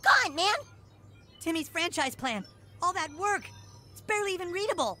 It's all gone, man! Timmy's franchise plan. All that work. It's barely even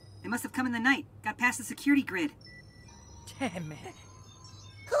readable. They must have come in the night, got past the security grid. Damn it.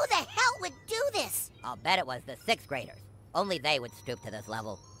 Who the hell would do this? I'll bet it was the 6th graders. Only they would stoop to this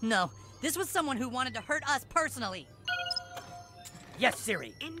level. No, this was someone who wanted to hurt us personally. Yes,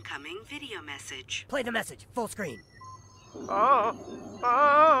 Siri. Incoming video message. Play the message, full screen. What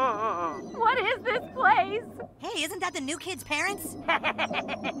is this place? Hey, isn't that the new kid's parents?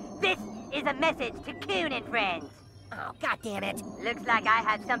 This is a message to Coon and friends. Oh, goddammit. Looks like I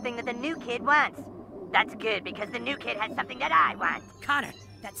have something that the new kid wants. That's good, because the new kid has something that I want. Connor,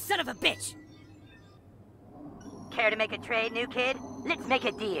 that son of a bitch! Care to make a trade, new kid? Let's make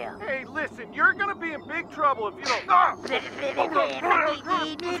a deal. Hey, listen, you're gonna be in big trouble if you don't...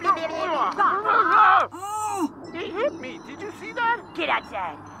 Oh! He hit me. Did you see that? Get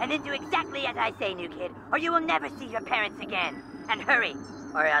outside, and then do exactly as I say, new kid, or you will never see your parents again. And hurry,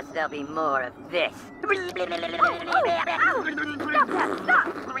 or else there'll be more of this.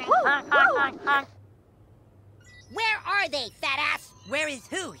 Where are they, fat ass? Where is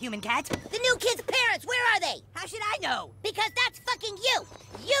who, human cat? The new kid's parents, where are they? How should I know? Because that's fucking you!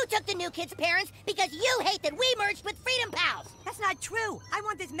 You took the new kid's parents because you hate that we merged with Freedom Pals! That's not true. I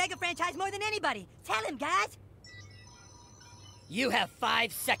want this mega franchise more than anybody. Tell him, guys. You have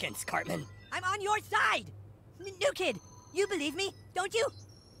 5 seconds, Cartman. I'm on your side. New kid, you believe me, don't you?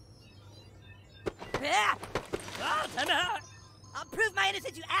 Oh, time out. I'll prove my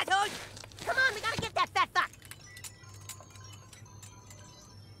innocence, you assholes! Come on, we gotta get that fat fuck!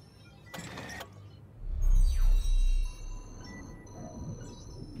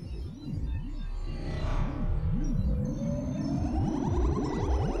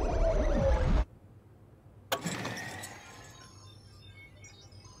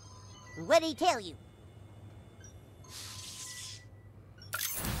 What'd he tell you?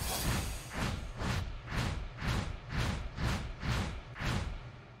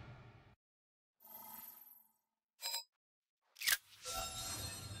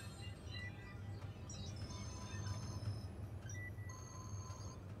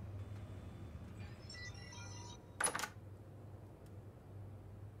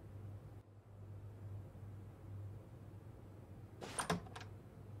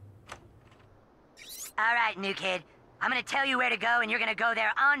 All right, new kid. I'm gonna tell you where to go, and you're gonna go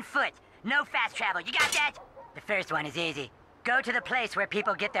there on foot. No fast travel. You got that? The first one is easy. Go to the place where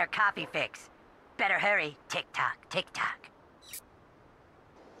people get their coffee fix. Better hurry. Tick-tock, tick-tock.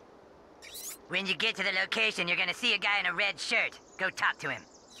 When you get to the location, you're gonna see a guy in a red shirt. Go talk to him.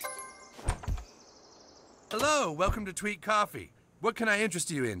 Hello, welcome to Tweet Coffee. What can I interest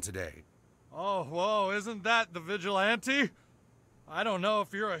you in today? Oh, whoa, isn't that the vigilante? I don't know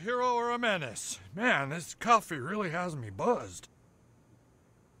if you're a hero or a menace. Man, this coffee really has me buzzed.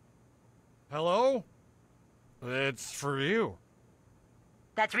 Hello? It's for you.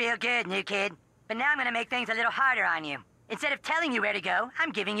 That's real good, new kid. But now I'm gonna make things a little harder on you. Instead of telling you where to go,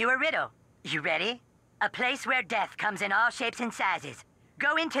 I'm giving you a riddle. You ready? A place where death comes in all shapes and sizes.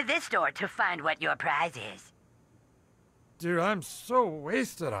 Go into this door to find what your prize is. Dude, I'm so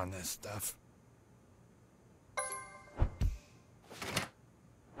wasted on this stuff.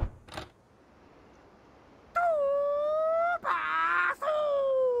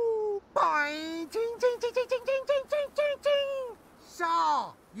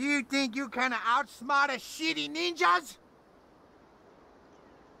 So, you think you can outsmart a shitty ninjas?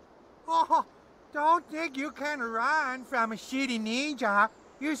 Oh, don't think you can run from a shitty ninja.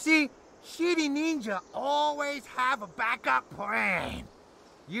 You see, shitty ninja always have a backup plan.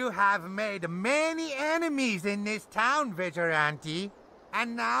 You have made many enemies in this town, Vigilante.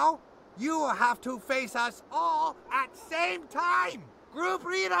 And now, you will have to face us all at same time. Group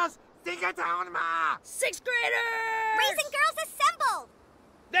leaders, think it down, ma! 6th graders! Raising girls assembled!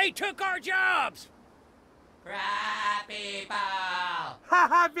 They took our jobs! Crap people!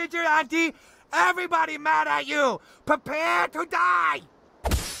 Haha, Vigilante! Everybody mad at you! Prepare to die!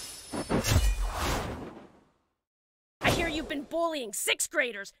 I hear you've been bullying 6th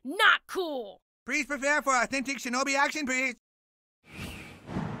graders. Not cool! Please prepare for authentic shinobi action, please.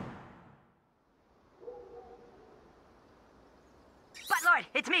 But Lord,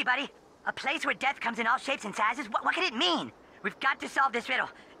 it's me, buddy. A place where death comes in all shapes and sizes? What can it mean? We've got to solve this riddle.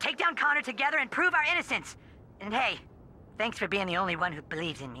 Take down Connor together and prove our innocence. And hey, thanks for being the only one who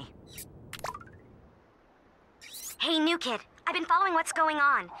believes in me. Hey, new kid. I've been following what's going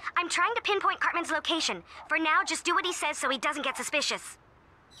on. I'm trying to pinpoint Cartman's location. For now, just do what he says so he doesn't get suspicious.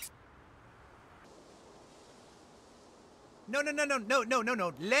 No.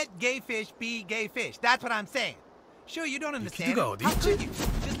 Let gay fish be gay fish. That's what I'm saying. Sure, you don't understand. How could you?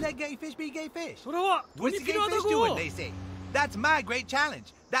 Just let gay fish be gay fish. What's the gay fish doing, they say? That's my great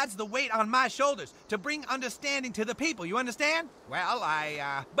challenge. That's the weight on my shoulders, to bring understanding to the people, you understand? Well,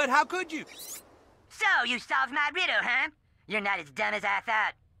 but how could you? So, you solved my riddle, huh? You're not as dumb as I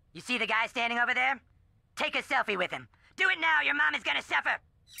thought. You see the guy standing over there? Take a selfie with him. Do it now, your mom is gonna suffer.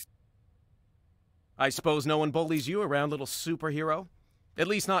 I suppose no one bullies you around, little superhero? At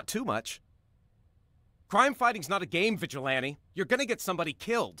least not too much. Crime fighting's not a game, Vigilante. You're gonna get somebody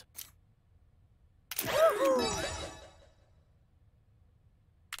killed.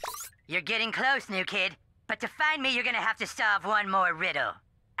 You're getting close, new kid. But to find me, you're gonna have to solve one more riddle.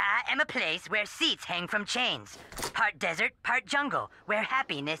 I am a place where seats hang from chains. Part desert, part jungle, where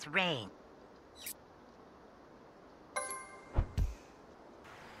happiness reigns.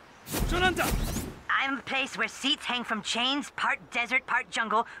 I'm a place where seats hang from chains, part desert, part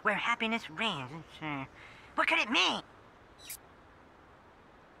jungle, where happiness reigns. What could it mean?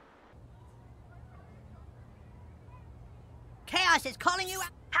 Chaos is calling you out.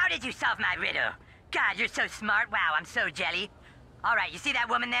 How did you solve my riddle? God, you're so smart. Wow, I'm so jelly. All right, you see that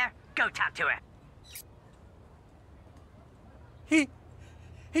woman there? Go talk to her.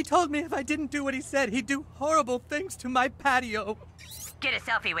 He told me if I didn't do what he said, he'd do horrible things to my patio. Get a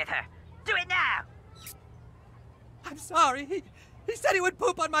selfie with her. Do it now! I'm sorry. He said he would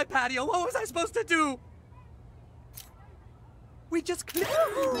poop on my patio. What was I supposed to do? We just cleaned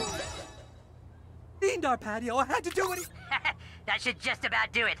our patio. I had to do what he... That should just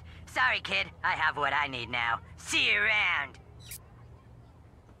about do it. Sorry, kid. I have what I need now. See you around.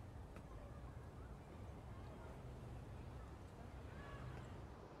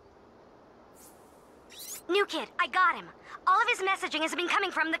 New kid, I got him. All of his messaging has been coming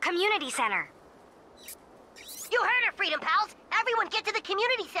from the community center. You heard her, Freedom Pals! Everyone get to the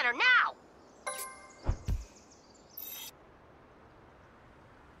community center, now!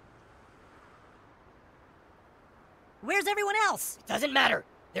 Where's everyone else? Doesn't matter.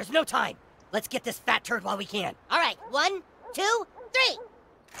 There's no time. Let's get this fat turd while we can. All right, 1, 2, 3!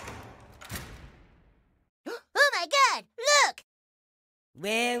 Oh my god, look!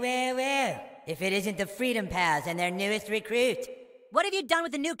 Well. If it isn't the Freedom Pals and their newest recruit. What have you done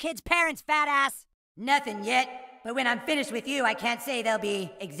with the new kid's parents, fat ass? Nothing yet, but when I'm finished with you, I can't say they'll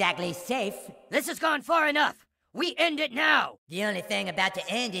be exactly safe. This has gone far enough. We end it now. The only thing about to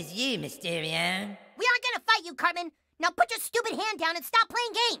end is you, Mysterio. We aren't gonna fight you, Cartman. Now put your stupid hand down and stop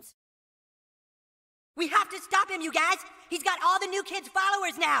playing games. We have to stop him, you guys. He's got all the new kids'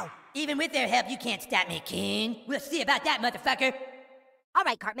 followers now. Even with their help, you can't stop me, Coon. We'll see about that, motherfucker. All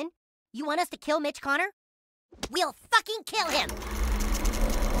right, Cartman. You want us to kill Mitch Connor? We'll fucking kill him!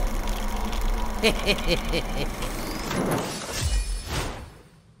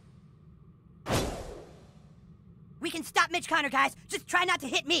 We can stop Mitch Connor, guys. Just try not to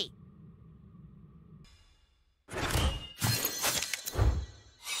hit me.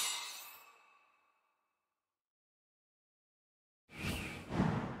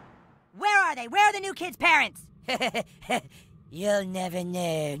 Where are they? Where are the new kids' parents? You'll never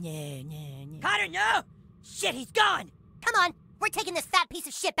know. Connor, no! Shit, he's gone! Come on, we're taking this fat piece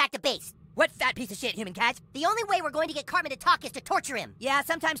of shit back to base. What fat piece of shit, human cat? The only way we're going to get Cartman to talk is to torture him. Yeah,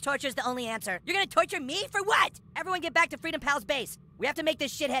 sometimes torture's the only answer. You're gonna torture me? For what? Everyone get back to Freedom Pal's base. We have to make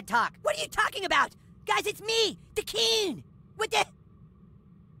this shithead talk. What are you talking about? Guys, it's me, the Keen! What the...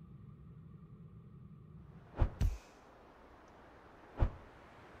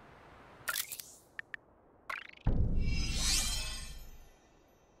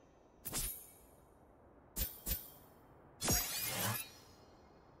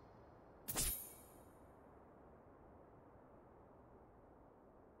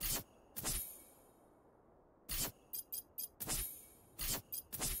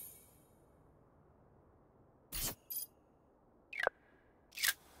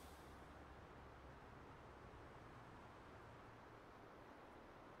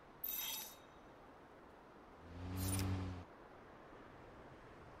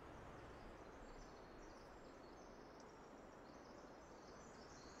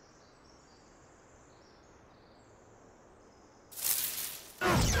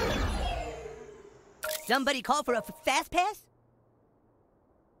 Somebody call for a fast pass?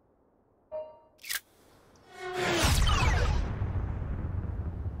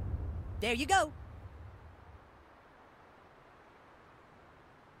 There you go.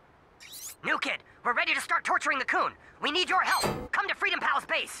 New kid, we're ready to start torturing the Coon. We need your help. Come to Freedom Pal's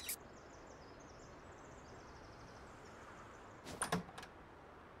base.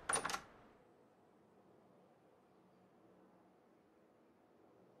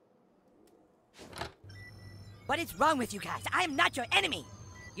 What is wrong with you guys? I am not your enemy.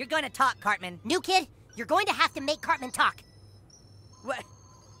 You're gonna talk, Cartman. New kid, you're going to have to make Cartman talk. What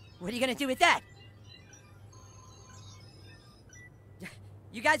are you gonna do with that?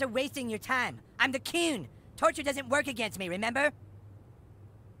 You guys are wasting your time. I'm the Coon. Torture doesn't work against me, remember?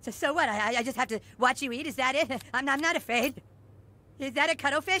 So what? I just have to watch you eat? Is that it? I'm not afraid. Is that a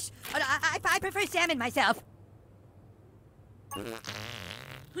cuttlefish? I prefer salmon myself.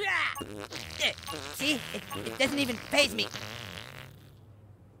 See? It doesn't even faze me.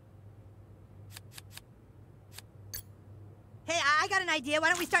 Hey, I got an idea. Why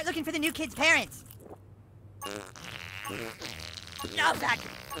don't we start looking for the new kid's parents? No, Zach.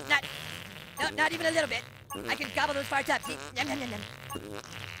 Not even a little bit. I can gobble those farts up. See? Nom, nom, nom, nom.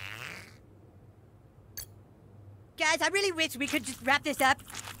 Guys, I really wish we could just wrap this up.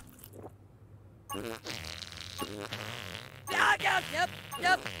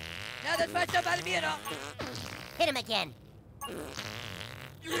 Nope. No, those farts don't bother me at all. Hit him again.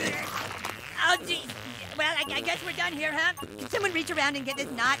 Oh, geez. Well, I guess we're done here, huh? Can someone reach around and get this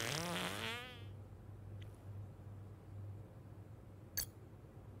knot?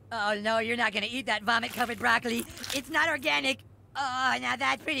 Oh, no, you're not gonna eat that vomit-covered broccoli. It's not organic. Oh, now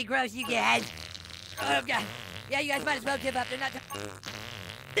that's pretty gross, you guys. Oh, God. Yeah, you guys might as well give up. They're not...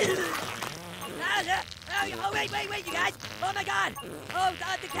 Oh, wait, you guys. Oh, my God. Oh,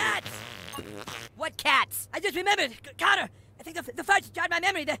 the cats. What cats? I just remembered. Connor, I think the farts jogged my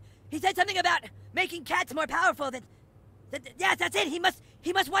memory. He said something about making cats more powerful. Yes, that's it. He must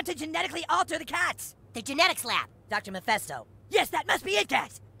want to genetically alter the cats. The genetics lab. Dr. Mephisto. Yes, that must be it,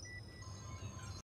 guys.